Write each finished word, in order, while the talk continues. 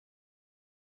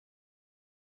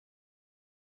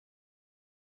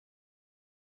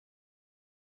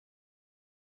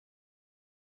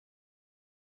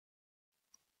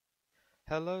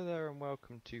Hello there and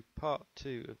welcome to part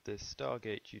 2 of this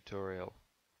Stargate tutorial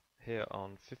here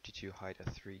on 52 Hyder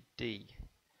 3D.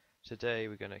 Today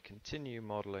we're going to continue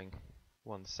modelling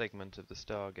one segment of the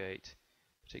Stargate,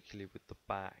 particularly with the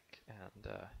back and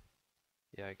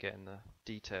getting the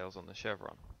details on the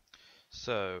chevron.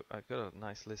 So I've got a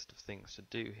nice list of things to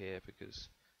do here because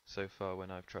so far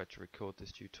when I've tried to record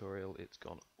this tutorial it's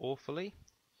gone awfully.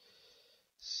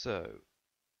 So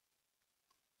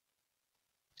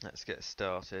let's get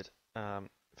started.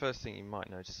 First thing you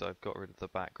might notice, I've got rid of the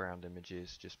background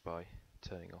images just by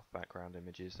turning off background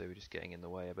images. They were just getting in the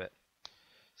way a bit.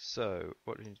 So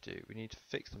what do we need to do? We need to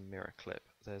fix the mirror clip.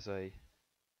 There's a,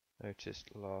 noticed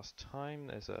last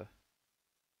time,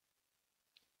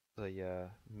 the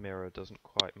mirror doesn't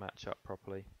quite match up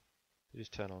properly. So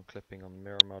just turn on clipping on the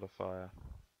mirror modifier,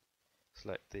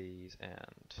 select these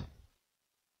and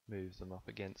move them up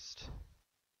against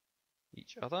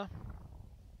each other.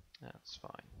 That's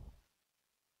fine.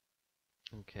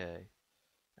 Okay,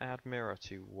 add mirror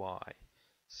to Y.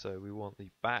 So we want the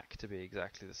back to be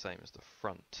exactly the same as the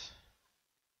front.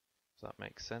 Does that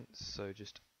make sense? So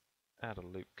just add a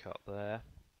loop cut there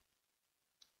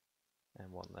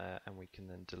and one there, and we can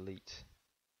then delete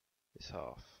this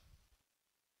half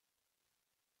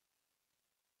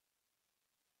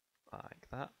like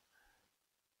that,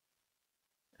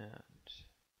 and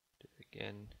do it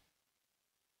again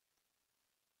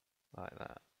like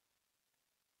that.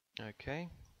 Okay,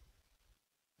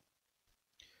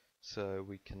 so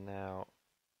we can now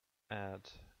add,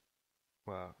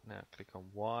 well, now click on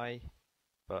Y,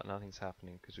 but nothing's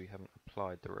happening because we haven't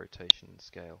applied the rotation and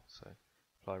scale. So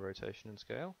apply rotation and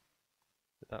scale.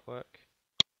 Did that work?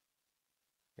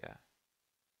 Yeah.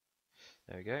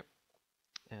 There we go.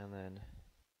 And then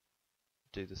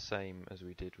do the same as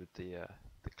we did with the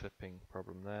clipping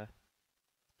problem there.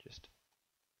 Just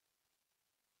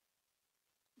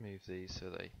move these so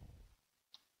they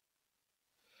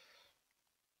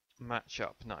match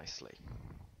up nicely.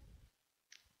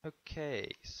 Okay,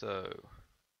 so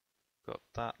got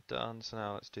that done. So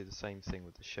now let's do the same thing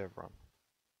with the chevron.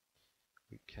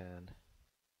 We can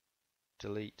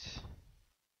delete,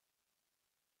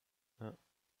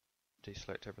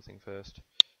 deselect everything first,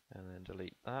 and then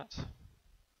delete that.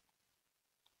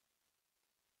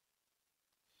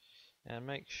 And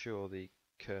make sure the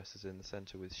cursor's in the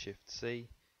center with Shift C.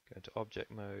 Go into object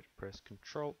mode, press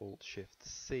Ctrl Alt Shift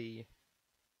C.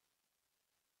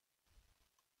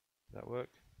 Does that work?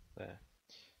 There.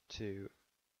 To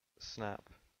snap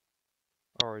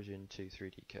origin to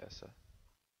 3D cursor.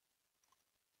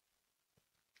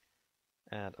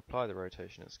 And apply the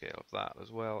rotation and scale of that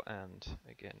as well, and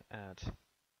again add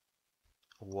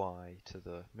Y to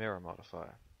the mirror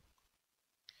modifier.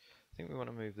 I think we want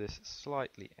to move this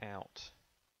slightly out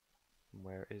from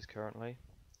where it is currently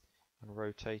and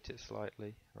rotate it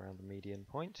slightly around the median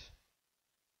point.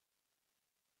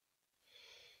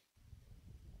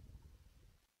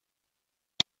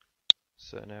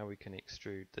 So now we can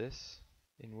extrude this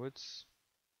inwards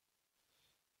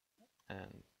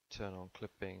and turn on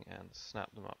clipping and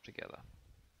snap them up together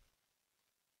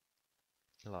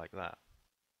like that.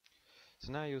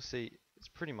 So now you'll see it's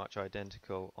pretty much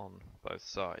identical on both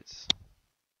sides.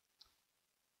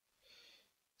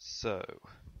 So,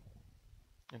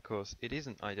 of course, it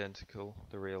isn't identical.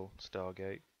 The real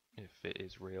Stargate, if it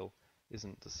is real,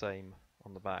 isn't the same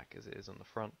on the back as it is on the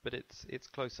front, but it's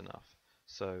close enough.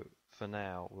 So for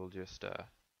now, we'll just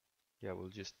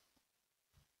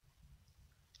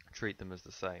treat them as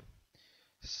the same.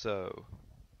 So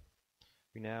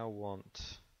we now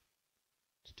want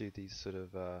to do these sort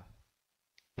of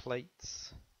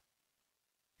plates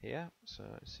here. So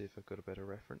let's see if I've got a better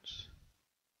reference.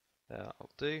 I'll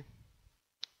do.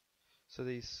 So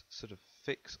these sort of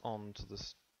fix onto the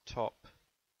top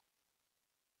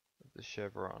of the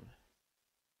chevron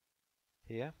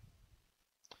here.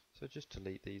 So just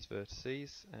delete these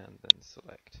vertices and then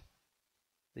select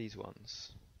these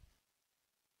ones.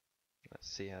 Let's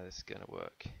see how this is going to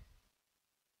work.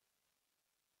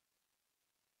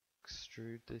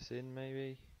 Extrude this in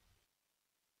maybe.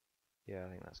 Yeah, I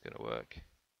think that's going to work.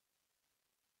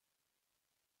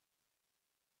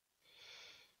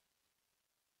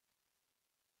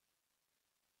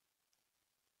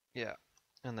 Yeah,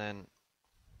 and then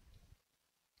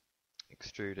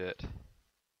extrude it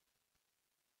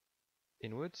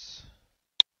inwards.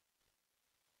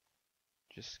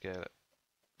 Just scale it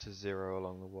to 0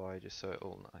 along the Y just so it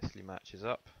all nicely matches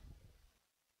up.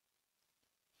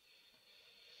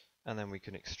 And then we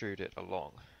can extrude it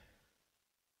along.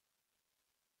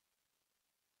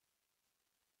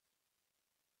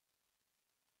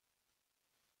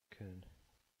 Can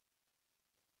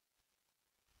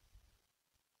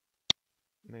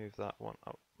move that one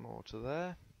up more to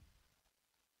there.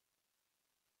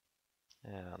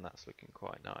 And that's looking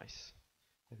quite nice.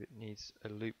 If it needs a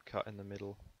loop cut in the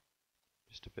middle,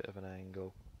 just a bit of an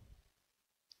angle,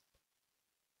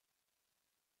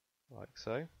 like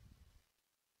so.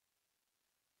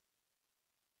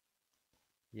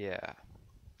 Yeah,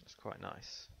 that's quite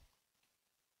nice.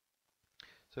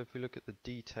 So if we look at the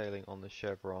detailing on the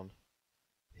chevron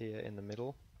here in the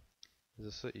middle,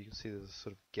 there's you can see there's a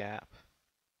sort of gap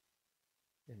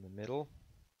in the middle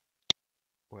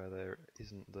where there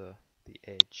isn't the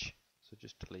edge. So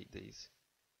just delete these.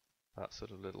 That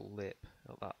sort of little lip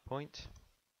at that point.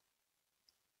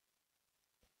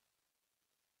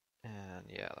 And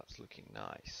yeah, that's looking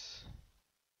nice.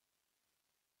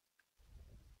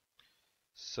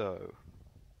 So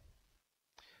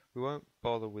we won't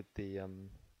bother with the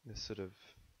this sort of,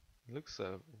 it looks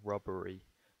rubbery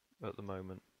at the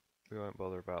moment. We won't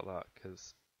bother about that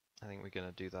because I think we're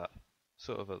going to do that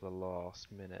sort of at the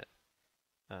last minute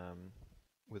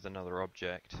with another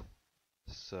object.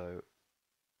 So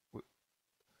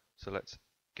let's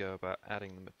go about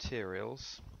adding the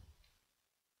materials.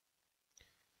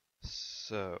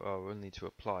 So we'll need to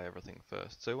apply everything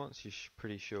first. So once you're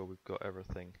pretty sure we've got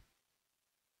everything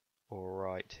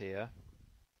alright here,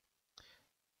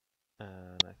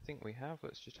 and I think we have,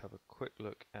 let's just have a quick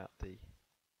look at the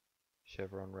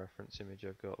chevron reference image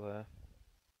I've got there.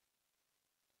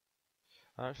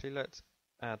 Actually, let's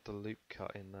add the loop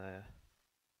cut in there,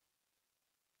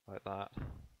 like that,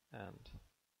 and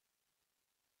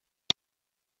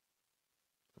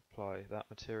apply that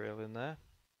material in there.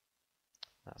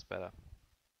 That's better.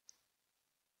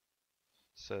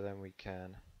 So then we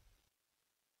can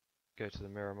go to the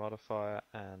mirror modifier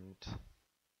and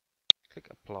click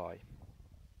apply.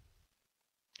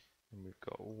 And we've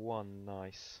got one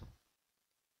nice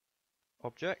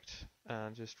object,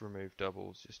 and just remove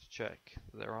doubles just to check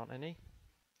that there aren't any,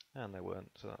 and there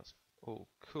weren't, so that's all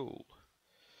cool.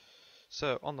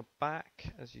 So on the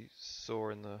back, as you saw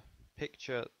in the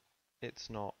picture, it's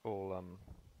not all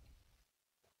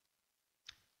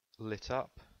lit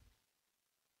up,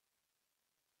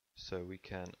 so we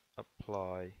can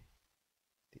apply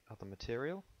the other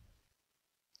material.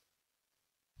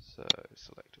 So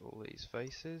select all these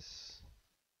faces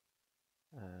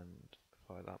and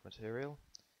apply that material,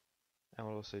 and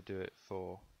we'll also do it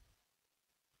for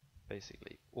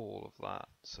basically all of that.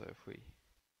 So if we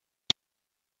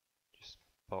just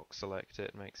box select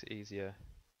it, makes it easier.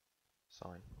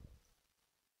 Sign.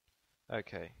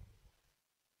 Okay.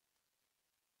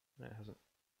 No, it hasn't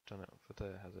done it for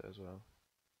there, has it, as well?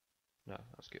 No,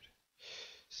 that's good.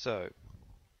 So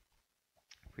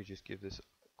if we just give this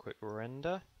a quick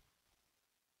render,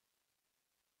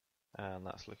 and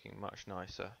that's looking much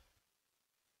nicer.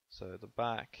 So the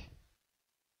back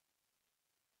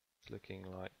is looking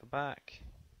like the back,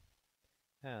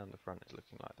 and the front is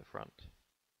looking like the front.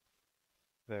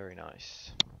 Very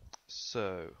nice.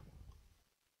 So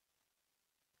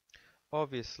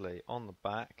obviously on the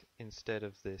back, instead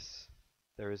of this,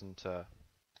 there isn't a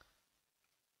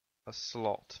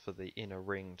slot for the inner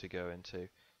ring to go into,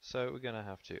 so we're going to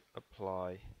have to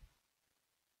apply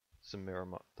some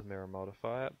the mirror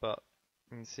modifier, but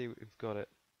you can see we've got it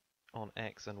on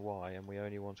X and Y, and we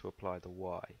only want to apply the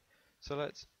Y. So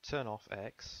let's turn off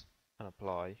X and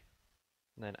apply,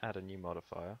 and then add a new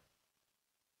modifier,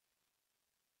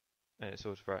 and it's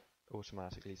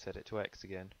automatically set it to X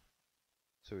again.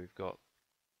 So we've got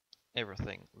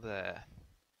everything there.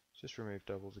 Just remove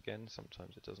doubles again,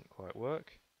 sometimes it doesn't quite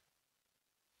work.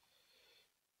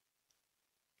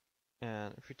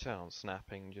 And if we turn on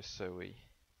snapping, just so we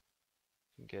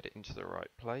can get it into the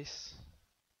right place,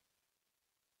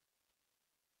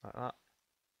 like that,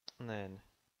 and then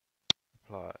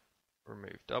apply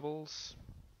remove doubles,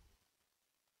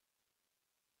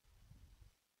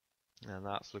 and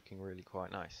that's looking really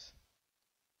quite nice.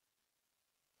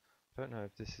 I don't know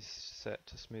if this is set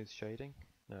to smooth shading.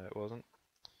 No, it wasn't.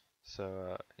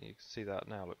 So you can see that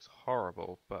now looks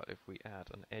horrible, but if we add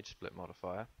an edge split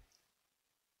modifier,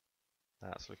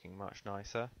 that's looking much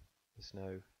nicer. There's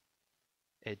no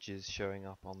edges showing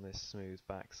up on this smooth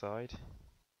backside.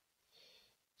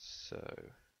 So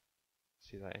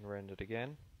see that in rendered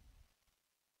again.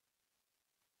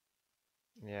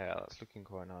 Yeah, that's looking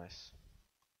quite nice.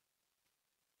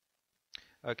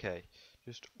 Okay,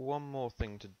 just one more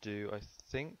thing to do, I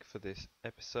think, for this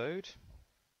episode.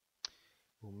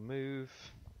 We'll move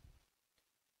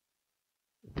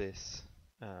this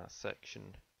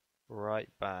section right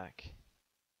back,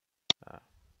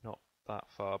 not that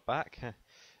far back,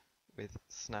 with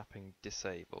snapping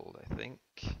disabled, I think.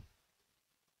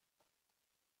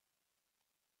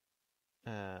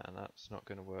 and that's not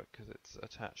going to work because it's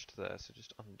attached there, so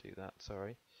just undo that,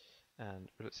 sorry. And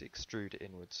let's extrude it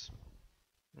inwards.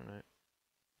 No.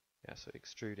 Yeah, so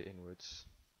extrude it inwards.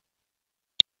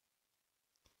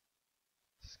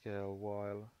 Scale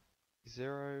while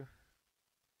 0.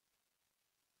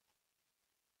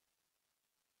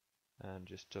 And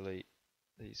just delete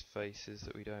these faces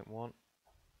that we don't want.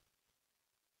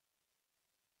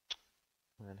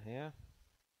 And then here.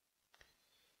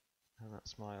 And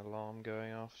that's my alarm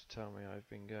going off to tell me I've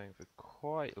been going for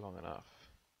quite long enough.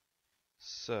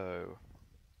 So,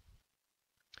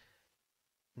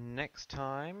 next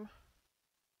time,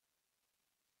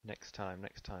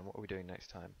 what are we doing next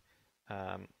time?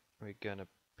 We're going to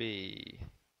be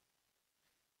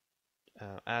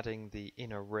adding the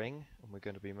inner ring, and we're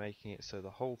going to be making it so the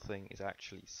whole thing is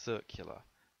actually circular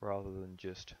rather than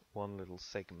just one little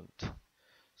segment.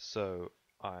 So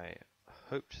I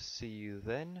hope to see you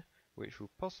then, which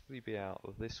will possibly be out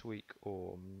this week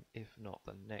or if not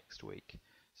the next week.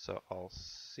 So I'll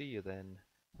see you then.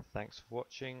 Thanks for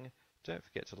watching. Don't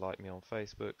forget to like me on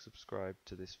Facebook, subscribe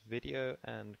to this video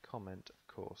and comment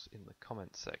of course in the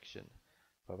comments section.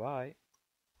 Bye bye.